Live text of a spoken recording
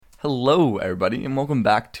Hello, everybody, and welcome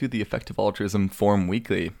back to the Effective Altruism Forum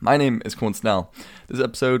Weekly. My name is Colin Snell. This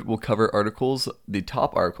episode will cover articles, the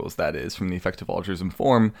top articles, that is, from the Effective Altruism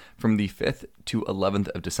Forum from the 5th to 11th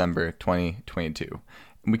of December 2022.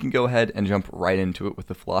 And we can go ahead and jump right into it with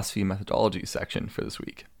the philosophy methodology section for this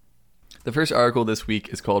week. The first article this week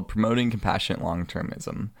is called Promoting Compassionate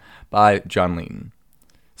Long-Termism by John Leeton.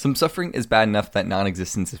 Some suffering is bad enough that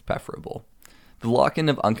non-existence is preferable. The lock-in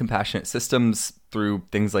of uncompassionate systems through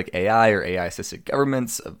things like AI or AI-assisted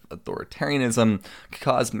governments of authoritarianism could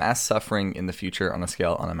cause mass suffering in the future on a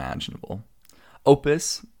scale unimaginable.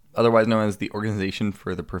 OPUS, otherwise known as the Organization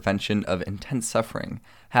for the Prevention of Intense Suffering,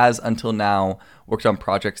 has until now worked on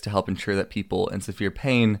projects to help ensure that people in severe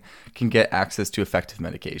pain can get access to effective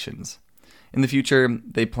medications. In the future,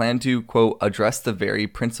 they plan to, quote, address the very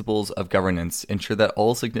principles of governance, ensure that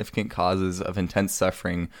all significant causes of intense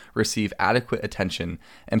suffering receive adequate attention,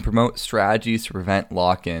 and promote strategies to prevent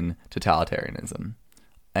lock-in totalitarianism,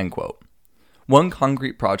 end quote. One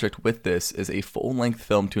concrete project with this is a full-length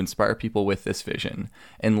film to inspire people with this vision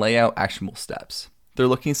and lay out actionable steps. They're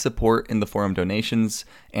looking support in the form of donations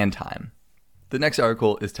and time. The next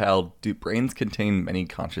article is titled, Do Brains Contain Many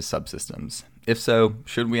Conscious Subsystems? If so,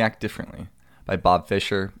 should we act differently? By Bob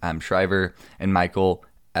Fisher, Adam Shriver, and Michael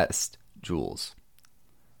S. Jules.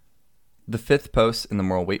 The fifth post in the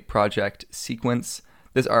Moral Weight Project sequence,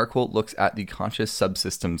 this article looks at the conscious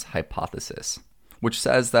subsystems hypothesis, which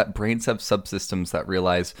says that brains have subsystems that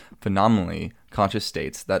realize phenomenally conscious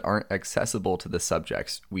states that aren't accessible to the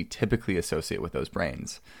subjects we typically associate with those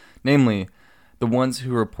brains, namely, the ones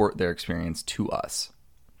who report their experience to us.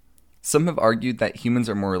 Some have argued that humans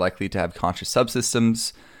are more likely to have conscious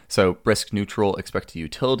subsystems, so risk-neutral expected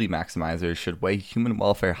utility maximizers should weigh human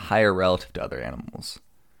welfare higher relative to other animals.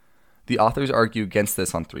 The authors argue against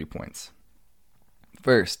this on 3 points.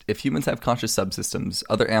 First, if humans have conscious subsystems,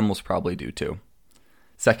 other animals probably do too.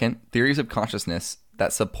 Second, theories of consciousness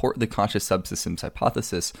that support the conscious subsystems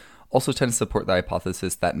hypothesis also tend to support the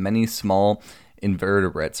hypothesis that many small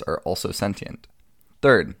invertebrates are also sentient.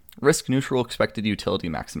 Third, risk-neutral expected utility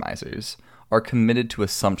maximizers are committed to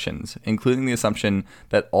assumptions, including the assumption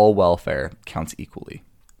that all welfare counts equally.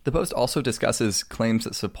 The post also discusses claims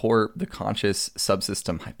that support the conscious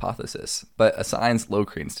subsystem hypothesis, but assigns low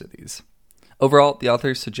credence to these. Overall, the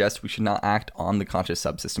authors suggest we should not act on the conscious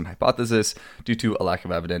subsystem hypothesis due to a lack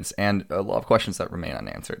of evidence and a lot of questions that remain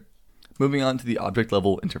unanswered. Moving on to the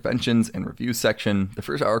object-level interventions and reviews section, the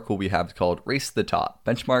first article we have is called Race to the Top,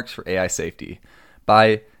 Benchmarks for AI Safety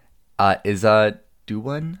by Isa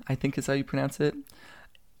Duan, I think is how you pronounce it.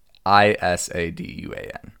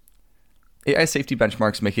 Isaduan. AI safety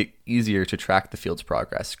benchmarks make it easier to track the field's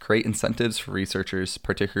progress, create incentives for researchers,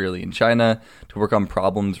 particularly in China, to work on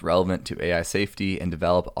problems relevant to AI safety and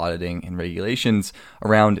develop auditing and regulations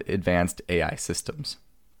around advanced AI systems.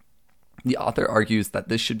 The author argues that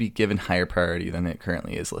this should be given higher priority than it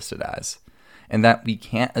currently is listed as, and that we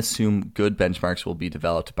can't assume good benchmarks will be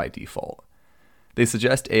developed by default. They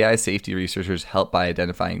suggest AI safety researchers help by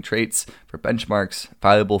identifying traits for benchmarks,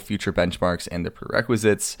 valuable future benchmarks and their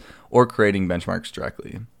prerequisites, or creating benchmarks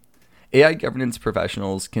directly. AI governance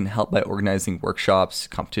professionals can help by organizing workshops,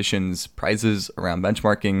 competitions, prizes around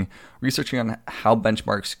benchmarking, researching on how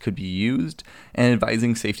benchmarks could be used, and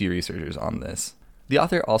advising safety researchers on this. The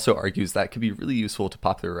author also argues that it could be really useful to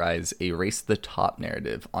popularize a race to the top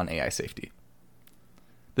narrative on AI safety.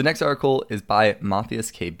 The next article is by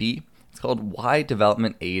Matthias K.B. It's called Why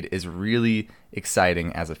Development Aid is Really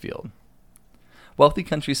Exciting as a Field. Wealthy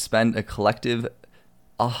countries spend a collective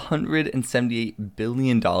 $178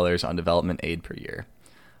 billion on development aid per year,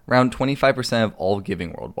 around 25% of all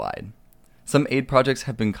giving worldwide. Some aid projects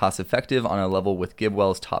have been cost-effective on a level with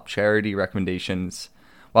GiveWell's top charity recommendations,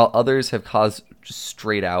 while others have caused just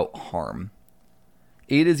straight-out harm.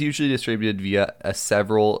 Aid is usually distributed via a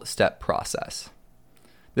several-step process.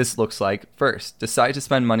 This looks like, first, decide to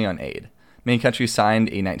spend money on aid. Many countries signed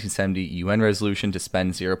a 1970 UN resolution to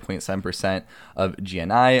spend 0.7% of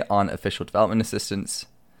GNI on official development assistance.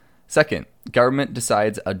 Second, government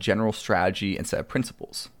decides a general strategy and set of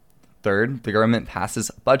principles. Third, the government passes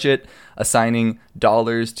a budget, assigning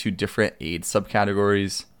dollars to different aid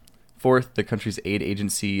subcategories. Fourth, the country's aid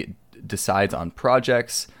agency decides on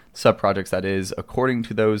projects, sub-projects that is, according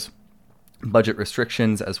to those budget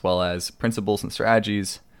restrictions as well as principles and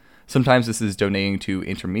strategies. Sometimes this is donating to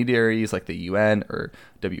intermediaries like the UN or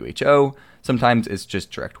WHO. Sometimes it's just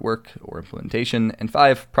direct work or implementation. And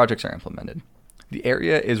 5, projects are implemented. The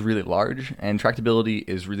area is really large and tractability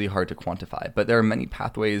is really hard to quantify, but there are many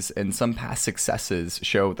pathways and some past successes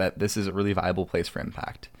show that this is a really viable place for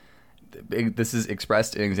impact. This is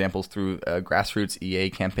expressed in examples through a grassroots EA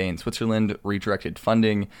campaign in Switzerland, redirected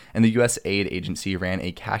funding, and the U.S. aid agency ran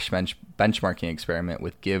a cash benchmarking experiment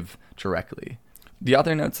with Give Directly. The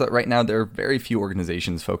author notes that right now there are very few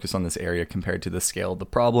organizations focused on this area compared to the scale of the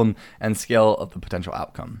problem and scale of the potential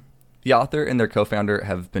outcome. The author and their co-founder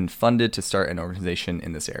have been funded to start an organization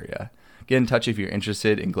in this area. Get in touch if you're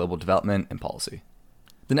interested in global development and policy.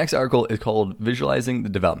 The next article is called Visualizing the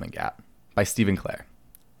Development Gap by Stephen Clare.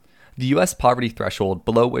 The U.S. poverty threshold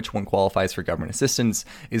below which one qualifies for government assistance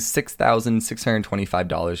is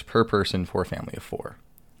 $6,625 per person for a family of 4.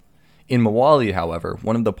 In Mali, however,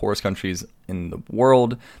 one of the poorest countries in the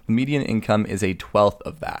world, the median income is a 1/12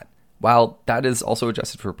 of that, while that is also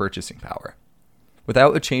adjusted for purchasing power.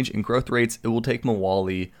 Without a change in growth rates, it will take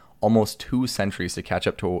Mali almost 2 centuries to catch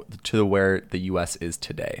up to where the U.S. is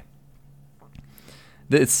today.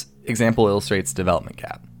 This example illustrates development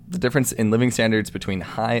gap, the difference in living standards between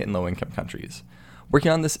high and low income countries.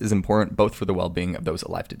 Working on this is important both for the well-being of those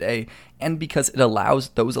alive today and because it allows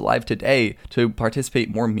those alive today to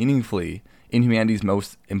participate more meaningfully in humanity's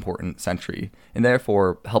most important century and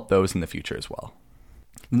therefore help those in the future as well.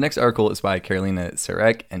 The next article is by Carolina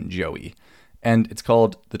Sarek and Joey, and it's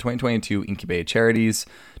called The 2022 Incubated Charities,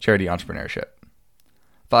 Charity Entrepreneurship.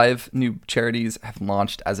 5 new charities have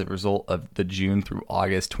launched as a result of the June through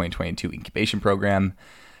August 2022 incubation program.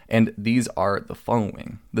 And these are the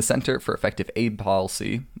following: the Center for Effective Aid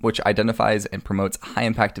Policy, which identifies and promotes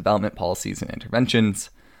high-impact development policies and interventions.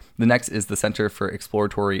 The next is the Center for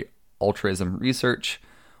Exploratory Altruism Research,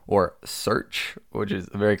 or SEARCH, which is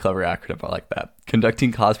a very clever acronym, I like that,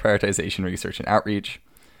 conducting cause prioritization research and outreach.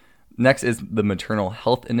 Next is the Maternal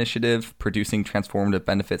Health Initiative, producing transformative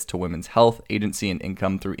benefits to women's health, agency, and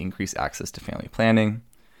income through increased access to family planning.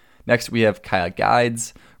 Next, we have Kaya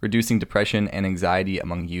Guides, reducing depression and anxiety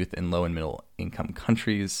among youth in low and middle income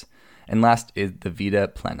countries. And last is the Vida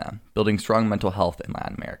Plena, building strong mental health in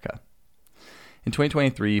Latin America. In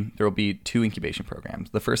 2023, there will be 2 incubation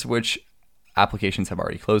programs, the first of which applications have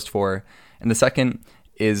already closed for, and the second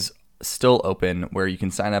is still open, where you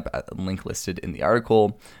can sign up at the link listed in the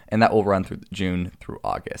article, and that will run through June through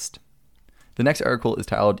August. The next article is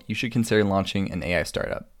titled You Should Consider Launching an AI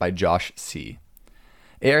Startup by Josh C.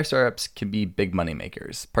 AI startups can be big money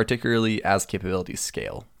makers, particularly as capabilities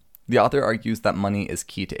scale. The author argues that money is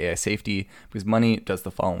key to AI safety because money does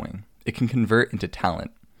the following. It can convert into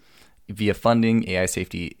talent via funding AI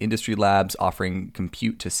safety industry labs, offering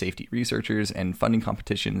compute to safety researchers, and funding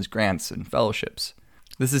competitions, grants, and fellowships.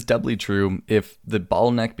 This is doubly true if the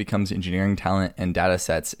bottleneck becomes engineering talent and data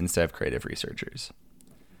sets instead of creative researchers.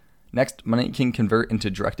 Next, money can convert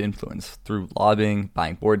into direct influence through lobbying,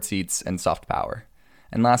 buying board seats, and soft power.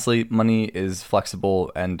 And lastly, money is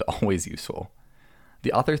flexible and always useful.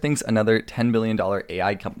 The author thinks another $10 billion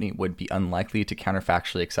AI company would be unlikely to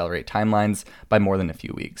counterfactually accelerate timelines by more than a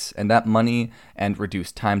few weeks, and that money and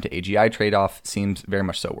reduced time to AGI trade-off seems very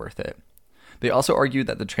much so worth it. They also argue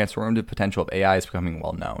that the transformative potential of AI is becoming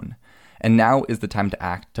well known, and now is the time to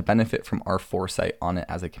act to benefit from our foresight on it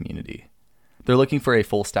as a community. They're looking for a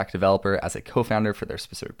full-stack developer as a co-founder for their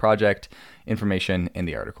specific project. Information in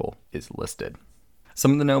the article is listed.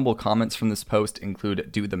 Some of the notable comments from this post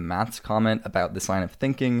include Do the Math's comment about this line of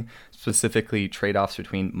thinking, specifically trade-offs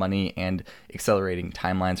between money and accelerating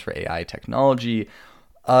timelines for AI technology,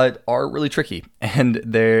 are really tricky. And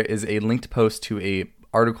there is a linked post to a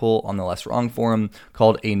article on the Less Wrong forum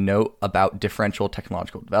called A Note About Differential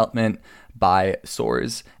Technological Development by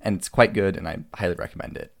Soares, and it's quite good and I highly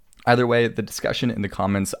recommend it. Either way, the discussion in the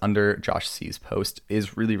comments under Josh C's post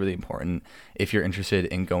is really, really important if you're interested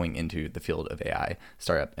in going into the field of AI,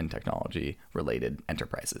 startup, and technology-related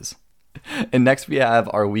enterprises. And next we have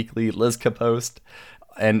our weekly Lizka post,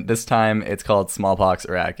 and this time it's called Smallpox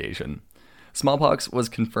Eradication. Smallpox was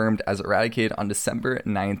confirmed as eradicated on December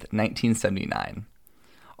 9th, 1979.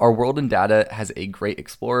 Our World in Data has a great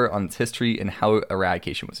explorer on its history and how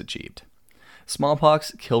eradication was achieved.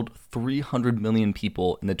 Smallpox killed 300 million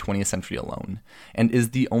people in the 20th century alone, and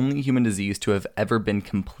is the only human disease to have ever been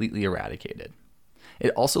completely eradicated.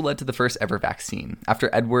 It also led to the first ever vaccine, after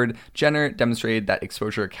Edward Jenner demonstrated that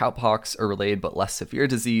exposure to cowpox, a related but less severe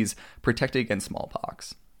disease, protected against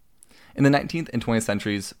smallpox. In the 19th and 20th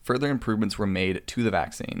centuries, further improvements were made to the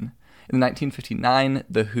vaccine. In 1959,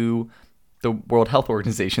 the WHO, the World Health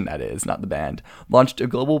Organization that is, not the band, launched a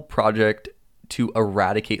global project to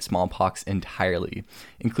eradicate smallpox entirely,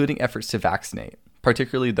 including efforts to vaccinate,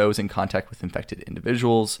 particularly those in contact with infected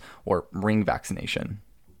individuals, or ring vaccination,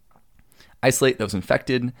 isolate those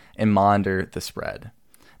infected, and monitor the spread.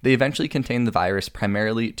 They eventually contained the virus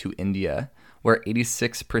primarily to India, where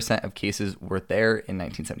 86% of cases were there in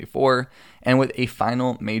 1974, and with a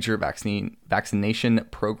final major vaccination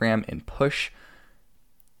program in push,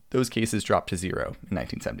 those cases dropped to zero in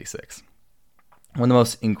 1976. One of the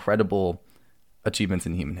most incredible achievements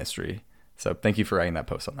in human history. So thank you for writing that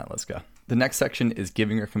post on that. Let's go. The next section is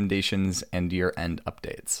giving recommendations and year-end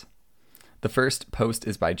updates. The first post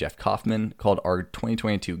is by Jeff Kaufman called Our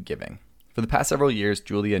 2022 Giving. For the past several years,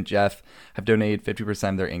 Julia and Jeff have donated 50%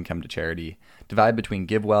 of their income to charity, divided between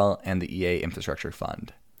GiveWell and the EA Infrastructure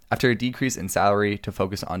Fund. After a decrease in salary to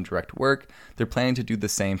focus on direct work, they're planning to do the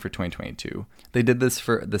same for 2022. They did this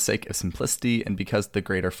for the sake of simplicity and because the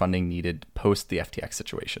greater funding needed post the FTX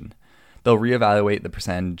situation. They'll reevaluate the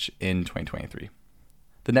percentage in 2023.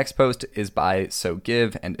 The next post is by So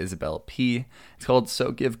Give and Isabel P. It's called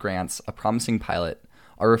So Give Grants, a Promising Pilot,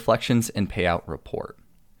 Our Reflections and Payout Report.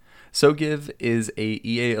 So Give is a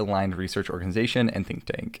EA-aligned research organization and think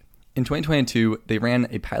tank. In 2022, they ran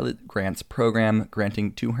a pilot grants program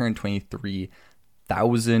granting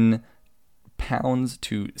 £223,000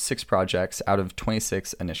 to 6 projects out of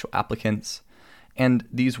 26 initial applicants, and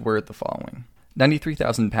these were the following.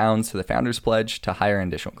 £93,000 to the Founders Pledge to hire an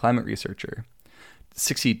additional climate researcher,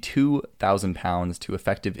 £62,000 to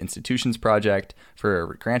Effective Institutions Project for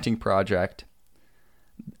a granting project.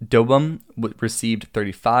 Dobum received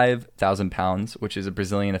 £35,000, which is a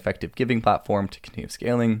Brazilian effective giving platform to continue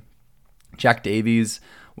scaling. Jack Davies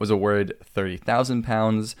was awarded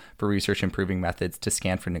 £30,000 for research improving methods to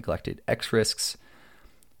scan for neglected X risks.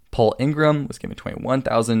 Paul Ingram was given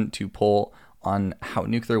 $21,000 to poll on how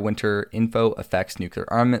nuclear winter info affects nuclear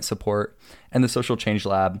armament support, and the Social Change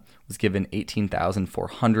Lab was given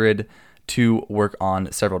 $18,400 to work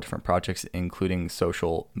on several different projects, including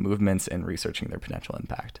social movements and researching their potential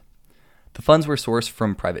impact. The funds were sourced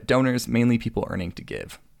from private donors, mainly people earning to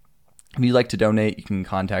give. If you'd like to donate, you can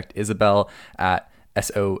contact Isabel at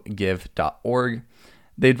sogive.org.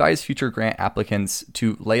 They advise future grant applicants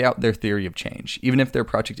to lay out their theory of change, even if their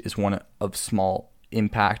project is one of small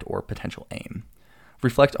impact or potential aim.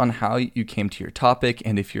 Reflect on how you came to your topic,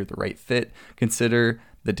 and if you're the right fit, consider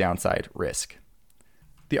the downside risk.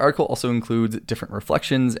 The article also includes different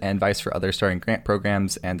reflections and advice for others starting grant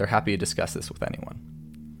programs, and they're happy to discuss this with anyone.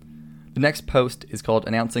 The next post is called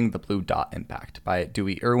Announcing the Blue Dot Impact by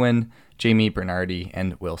Dewey Irwin, Jamie Bernardi,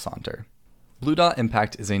 and Will Saunter. Blue Dot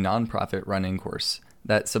Impact is a nonprofit running course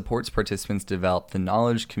that supports participants develop the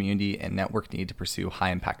knowledge, community, and network need to pursue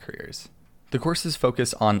high-impact careers. The courses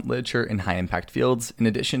focus on literature in high-impact fields, in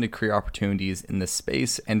addition to career opportunities in this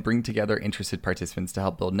space, and bring together interested participants to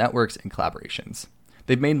help build networks and collaborations.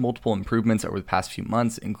 They've made multiple improvements over the past few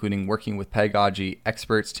months, including working with pedagogy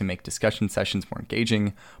experts to make discussion sessions more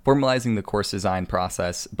engaging, formalizing the course design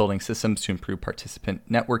process, building systems to improve participant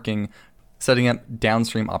networking, setting up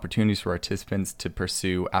downstream opportunities for participants to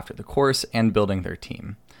pursue after the course, and building their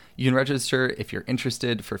team. You can register if you're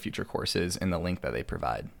interested for future courses in the link that they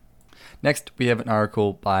provide. Next, we have an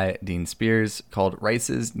article by Dean Spears called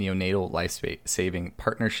Rice's Neonatal Life-Saving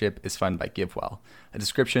Partnership is Funded by GiveWell, a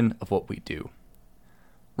description of what we do.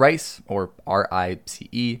 Rice, or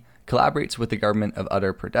RICE, collaborates with the government of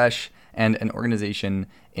Uttar Pradesh and an organization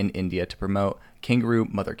in India to promote Kangaroo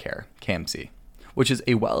Mother Care, KMC, which is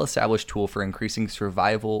a well-established tool for increasing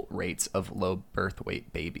survival rates of low birth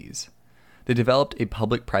weight babies. They developed a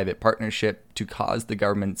public-private partnership to cause the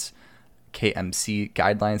government's KMC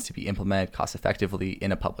guidelines to be implemented cost-effectively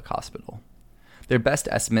in a public hospital. Their best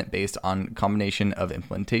estimate based on a combination of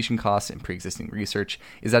implementation costs and pre-existing research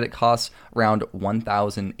is that it costs around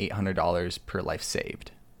 $1,800 per life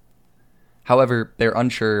saved. However, they're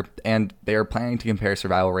unsure, and they are planning to compare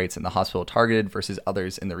survival rates in the hospital targeted versus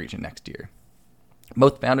others in the region next year.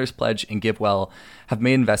 Both Founders Pledge and GiveWell have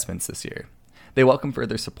made investments this year. They welcome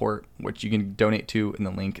further support, which you can donate to in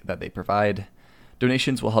the link that they provide.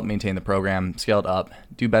 Donations will help maintain the program, scale it up,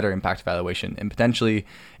 do better impact evaluation, and potentially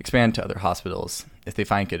expand to other hospitals if they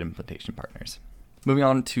find good implementation partners. Moving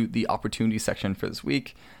on to the opportunity section for this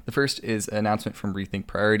week. The first is an announcement from Rethink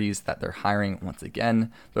Priorities that they're hiring once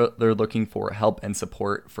again. They're looking for help and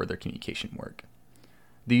support for their communication work.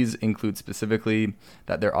 These include specifically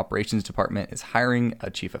that their operations department is hiring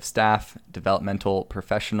a chief of staff, developmental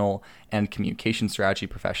professional, and communication strategy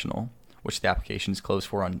professional, which the application is closed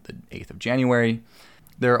for on the 8th of January.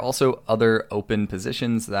 There are also other open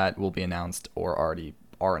positions that will be announced or already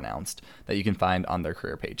are announced that you can find on their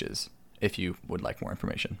career pages if you would like more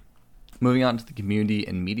information. Moving on to the community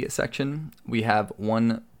and media section, we have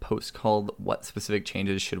one post called What Specific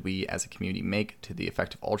Changes Should We as a Community Make to the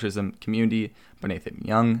Effective Altruism Community by Nathan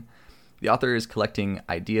Young. The author is collecting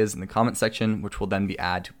ideas in the comment section, which will then be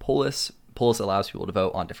added to poll lists Polis allows people to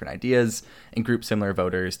vote on different ideas and group similar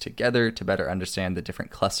voters together to better understand the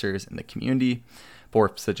different clusters in the community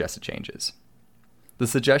for suggested changes. The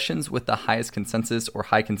suggestions with the highest consensus or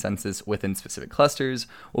high consensus within specific clusters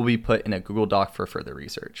will be put in a Google Doc for further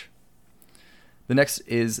research. The next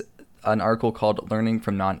is an article called Learning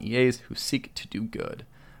from Non-EAs Who Seek to Do Good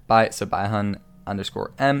by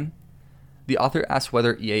Sabihan_M. The author asks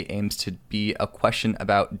whether EA aims to be a question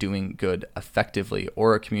about doing good effectively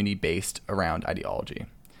or a community based around ideology.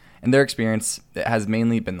 In their experience, it has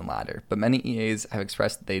mainly been the latter, but many EAs have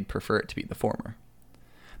expressed they'd prefer it to be the former.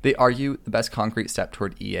 They argue the best concrete step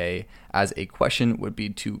toward EA as a question would be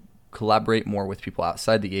to collaborate more with people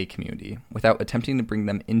outside the EA community without attempting to bring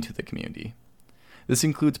them into the community. This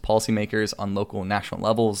includes policymakers on local and national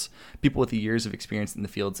levels, people with years of experience in the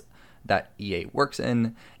fields that EA works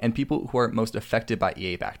in, and people who are most affected by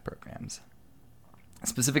EA-backed programs.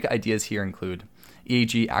 Specific ideas here include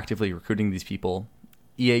EAG actively recruiting these people,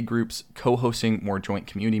 EA groups co-hosting more joint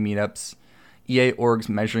community meetups, EA orgs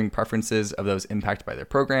measuring preferences of those impacted by their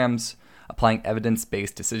programs, applying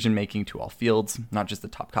evidence-based decision-making to all fields, not just the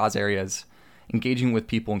top cause areas, engaging with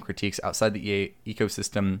people and critiques outside the EA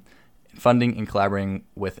ecosystem, funding and collaborating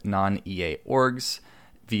with non-EA orgs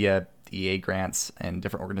via EA grants and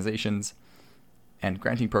different organizations, and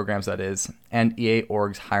granting programs, that is, and EA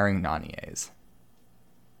orgs hiring non-EAs.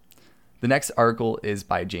 The next article is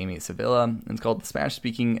by Jamie Sevilla, and it's called The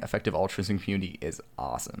Spanish-Speaking Effective Altruism Community is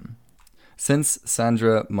Awesome. Since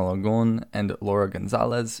Sandra Malagon and Laura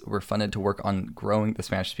Gonzalez were funded to work on growing the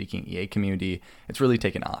Spanish-speaking EA community, it's really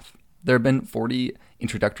taken off. There have been 40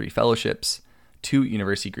 introductory fellowships, 2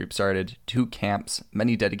 university groups started, 2 camps,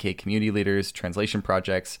 many dedicated community leaders, translation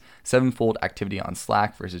projects, 7-fold activity on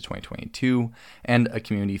Slack versus 2022, and a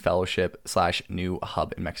community fellowship / new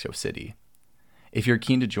hub in Mexico City. If you're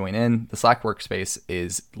keen to join in, the Slack workspace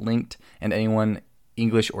is linked, and anyone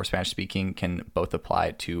English or Spanish speaking can both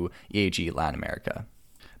apply to EAG Latin America.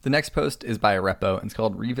 The next post is by a repo, and it's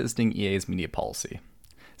called Revisiting EA's Media Policy.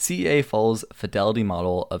 CEA follows a fidelity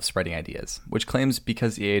model of spreading ideas, which claims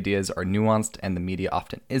because EA ideas are nuanced and the media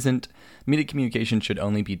often isn't, media communication should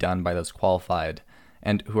only be done by those qualified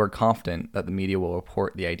and who are confident that the media will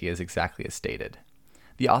report the ideas exactly as stated.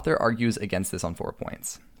 The author argues against this on 4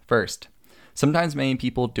 points. First, sometimes many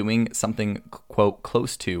people doing something, quote,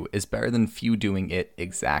 close to is better than few doing it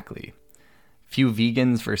exactly. Few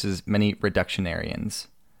vegans versus many reductionarians.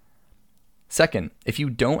 Second, if you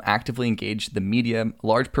don't actively engage the media, a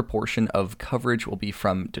large proportion of coverage will be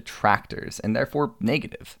from detractors and therefore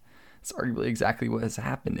negative. It's arguably exactly what has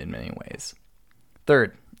happened in many ways.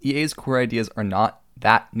 Third, EA's core ideas are not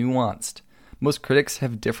that nuanced. Most critics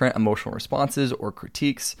have different emotional responses or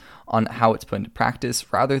critiques on how it's put into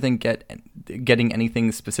practice rather than getting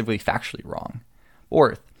anything specifically factually wrong.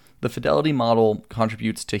 Fourth, the fidelity model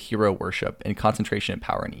contributes to hero worship and concentration of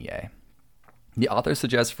power in EA. The author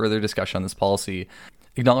suggests further discussion on this policy,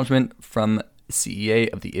 acknowledgement from CEA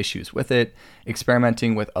of the issues with it,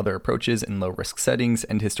 experimenting with other approaches in low-risk settings,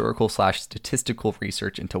 and historical/statistical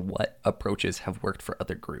research into what approaches have worked for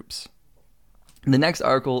other groups. The next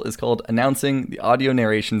article is called Announcing the Audio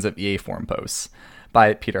Narrations of EA Forum Posts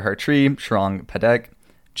by Peter Hartree, Sharang Padek,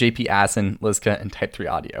 JP Asin, Lizka, and Type 3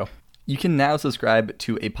 Audio. You can now subscribe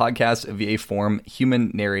to a podcast of EA Forum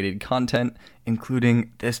human-narrated content,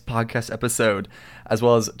 including this podcast episode, as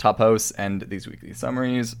well as top hosts and these weekly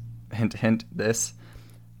summaries. Hint, hint, this.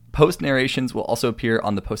 Post narrations will also appear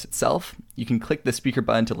on the post itself. You can click the speaker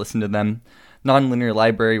button to listen to them. Nonlinear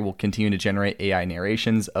Library will continue to generate AI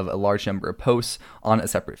narrations of a large number of posts on a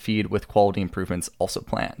separate feed with quality improvements also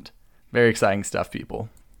planned. Very exciting stuff, people.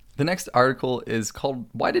 The next article is called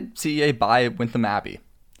Why Did CEA Buy Witham Abbey?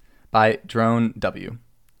 By Drone W.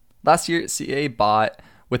 Last year, CEA bought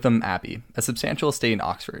Witham Abbey, a substantial estate in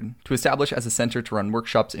Oxford, to establish as a center to run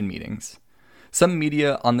workshops and meetings. Some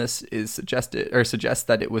media on this suggests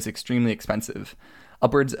that it was extremely expensive,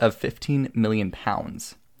 upwards of £15 million.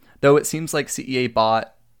 Though it seems like CEA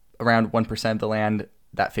bought around 1% of the land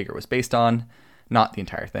that figure was based on, not the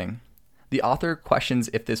entire thing. The author questions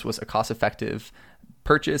if this was a cost-effective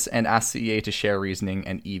purchase and asks CEA to share reasoning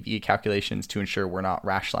and EV calculations to ensure we're not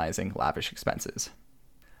rationalizing lavish expenses.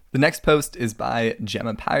 The next post is by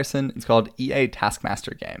Gemma Patterson. It's called EA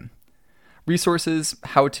Taskmaster Game. Resources,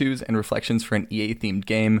 how-tos, and reflections for an EA-themed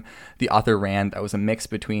game the author ran that was a mix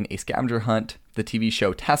between a scavenger hunt, the TV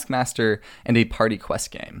show Taskmaster, and a party quest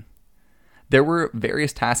game. There were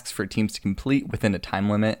various tasks for teams to complete within a time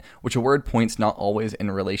limit, which awarded points not always in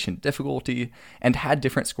relation to difficulty, and had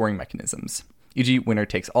different scoring mechanisms, e.g. winner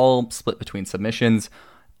takes all, split between submissions,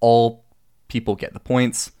 all people get the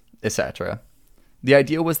points, etc. The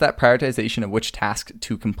idea was that prioritization of which task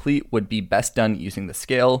to complete would be best done using the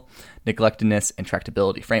scale, neglectedness, and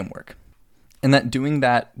tractability framework, and that doing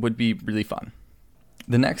that would be really fun.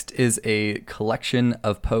 The next is a collection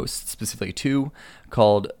of posts, specifically two,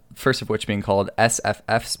 first of which being called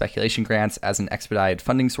SFF Speculation Grants as an Expedited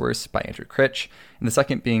Funding Source by Andrew Critch, and the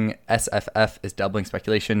second being SFF is Doubling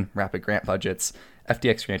Speculation, Rapid Grant Budgets,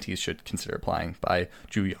 FTX Grantees Should Consider Applying by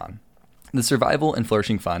Zhu Yan. The Survival and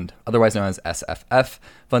Flourishing Fund, otherwise known as SFF,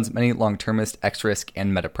 funds many long-termist, X-Risk,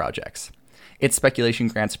 and meta projects. Its Speculation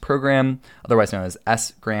Grants Program, otherwise known as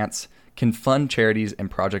S-Grants, can fund charities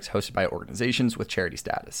and projects hosted by organizations with charity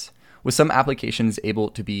status, with some applications able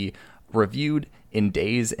to be reviewed in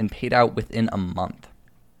days and paid out within a month.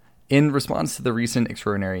 In response to the recent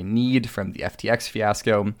extraordinary need from the FTX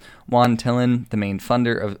fiasco, Juan Tillen, the main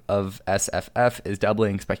funder of SFF, is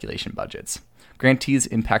doubling speculation budgets. Grantees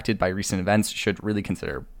impacted by recent events should really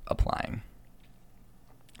consider applying.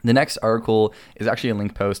 The next article is actually a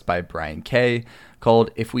link post by Brian Kay called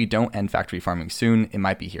 "If We Don't End Factory Farming Soon, It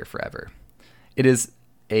Might Be Here Forever." It is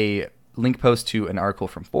a link post to an article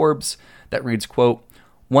from Forbes that reads, quote,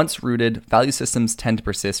 "Once rooted, value systems tend to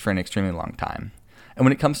persist for an extremely long time. And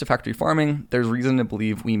when it comes to factory farming, there's reason to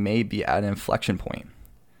believe we may be at an inflection point."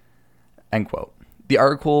 End quote. The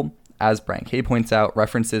article, as Brian Kay points out,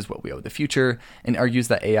 references what we owe the future and argues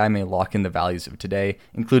that AI may lock in the values of today,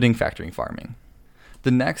 including factory farming. The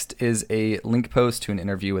next is a link post to an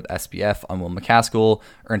interview with SBF on Will MacAskill,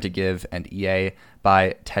 Earn to Give, and EA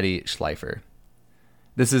by Teddy Schleifer.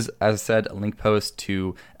 This is, as I said, a link post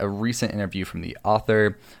to a recent interview from the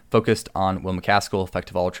author focused on Will MacAskill,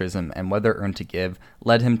 effective altruism, and whether Earn to Give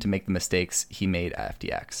led him to make the mistakes he made at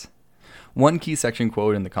FTX. One key section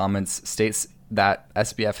quote in the comments states that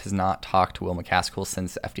SBF has not talked to Will MacAskill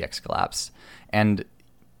since FTX collapsed, and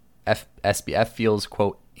SBF feels,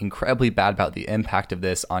 quote, incredibly bad about the impact of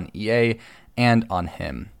this on EA and on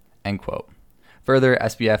him, end quote. Further,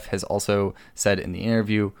 SBF has also said in the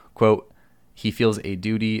interview, quote, he feels a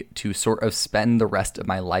duty to sort of spend the rest of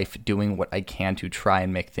my life doing what I can to try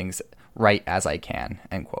and make things right as I can,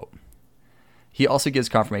 end quote. He also gives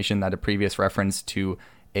confirmation that a previous reference to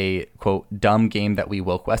a, quote, dumb game that we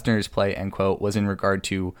woke Westerners play, end quote, was in regard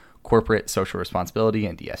to corporate social responsibility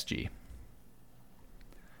and ESG.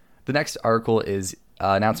 The next article is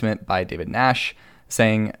an announcement by David Nash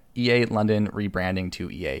saying EA London rebranding to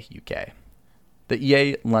EA UK. The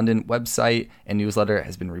EA London website and newsletter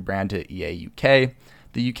has been rebranded to EA UK.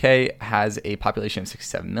 The UK has a population of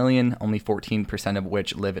 67 million, only 14% of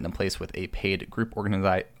which live in a place with a paid group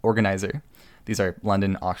organizer. These are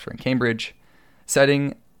London, Oxford, and Cambridge.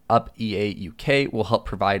 Setting up EA UK will help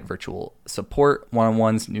provide virtual support,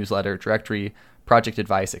 one-on-ones, newsletter, directory, project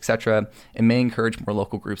advice, etc., and may encourage more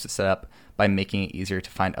local groups to set up by making it easier to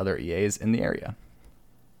find other EAs in the area.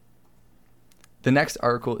 The next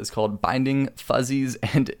article is called Binding Fuzzies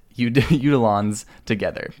and Eudolons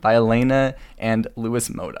Together by Elena and Louis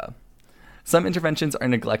Moda. Some interventions are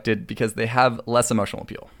neglected because they have less emotional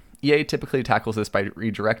appeal. EA typically tackles this by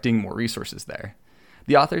redirecting more resources there.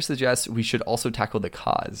 The author suggests we should also tackle the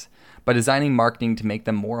cause by designing marketing to make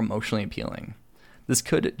them more emotionally appealing. This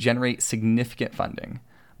could generate significant funding,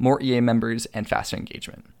 more EA members, and faster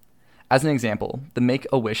engagement. As an example, the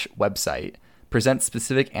Make-A-Wish website presents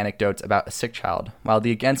specific anecdotes about a sick child, while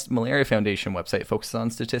the Against Malaria Foundation website focuses on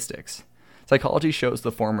statistics. Psychology shows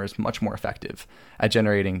the former is much more effective at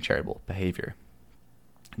generating charitable behavior.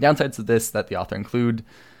 Downsides of this that the author include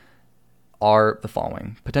are the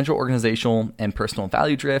following: potential organizational and personal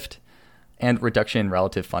value drift, and reduction in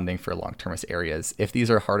relative funding for long-termist areas if these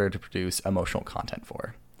are harder to produce emotional content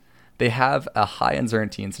for. They have a high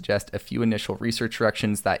uncertainty and suggest a few initial research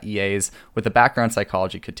directions that EAs with a background in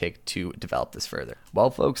psychology could take to develop this further. Well,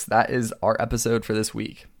 folks, that is our episode for this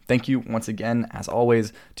week. Thank you once again, as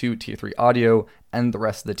always, to Tier 3 Audio and the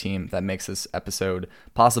rest of the team that makes this episode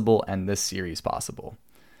possible and this series possible.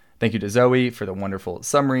 Thank you to Zoe for the wonderful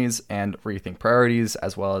summaries and Rethink Priorities,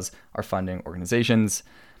 as well as our funding organizations.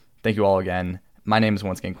 Thank you all again. My name is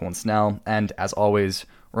once again Colin Snell, and as always,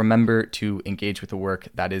 remember to engage with the work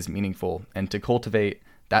that is meaningful and to cultivate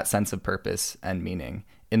that sense of purpose and meaning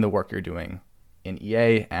in the work you're doing in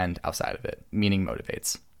EA and outside of it. Meaning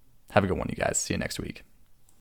motivates. Have a good one, you guys. See you next week.